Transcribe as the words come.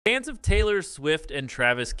Fans of Taylor Swift and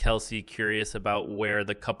Travis Kelce curious about where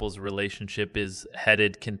the couple's relationship is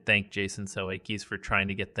headed can thank Jason Sudeikis for trying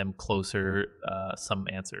to get them closer some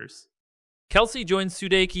answers. Kelce joined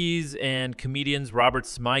Sudeikis and comedians Robert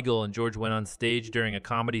Smigel and George went on stage during a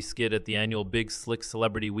comedy skit at the annual Big Slick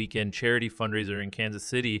Celebrity Weekend charity fundraiser in Kansas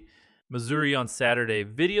City, Missouri on Saturday.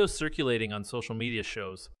 Videos circulating on social media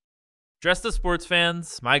shows. Dressed as sports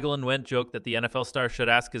fans, Smigel and Wendt joked that the NFL star should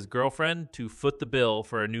ask his girlfriend to foot the bill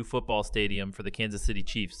for a new football stadium for the Kansas City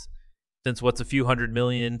Chiefs, since what's a few $100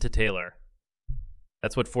 million to Taylor?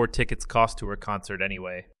 That's what 4 tickets cost to her concert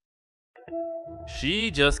anyway.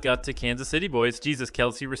 She just got to Kansas City, boys. Jesus,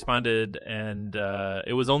 Kelce responded, and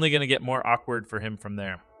it was only going to get more awkward for him from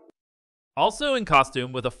there. Also in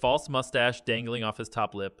costume, with a false mustache dangling off his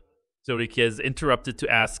top lip, Sudeikis interrupted to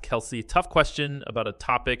ask Kelce a tough question about a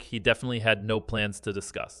topic he definitely had no plans to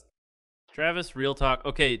discuss. Travis, real talk.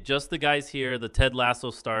 Okay, just the guys here, the Ted Lasso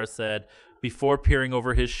star said, before peering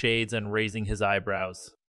over his shades and raising his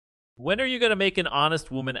eyebrows. When are you going to make an honest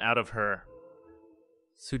woman out of her?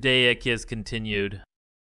 Sudeikis continued.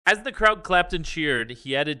 As the crowd clapped and cheered,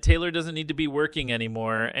 he added, Taylor doesn't need to be working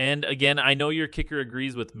anymore, and again, I know your kicker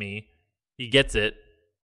agrees with me. He gets it.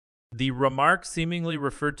 The remark seemingly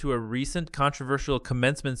referred to a recent controversial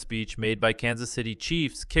commencement speech made by Kansas City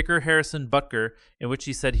Chiefs kicker Harrison Butker, in which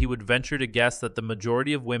he said he would venture to guess that the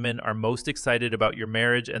majority of women are most excited about your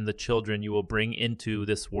marriage and the children you will bring into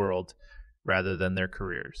this world, rather than their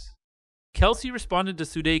careers. Kelce responded to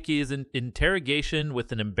Sudeikis' interrogation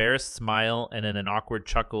with an embarrassed smile and an awkward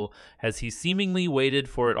chuckle as he seemingly waited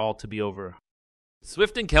for it all to be over.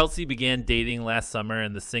 Swift and Kelce began dating last summer,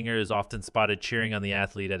 and the singer is often spotted cheering on the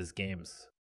athlete at his games.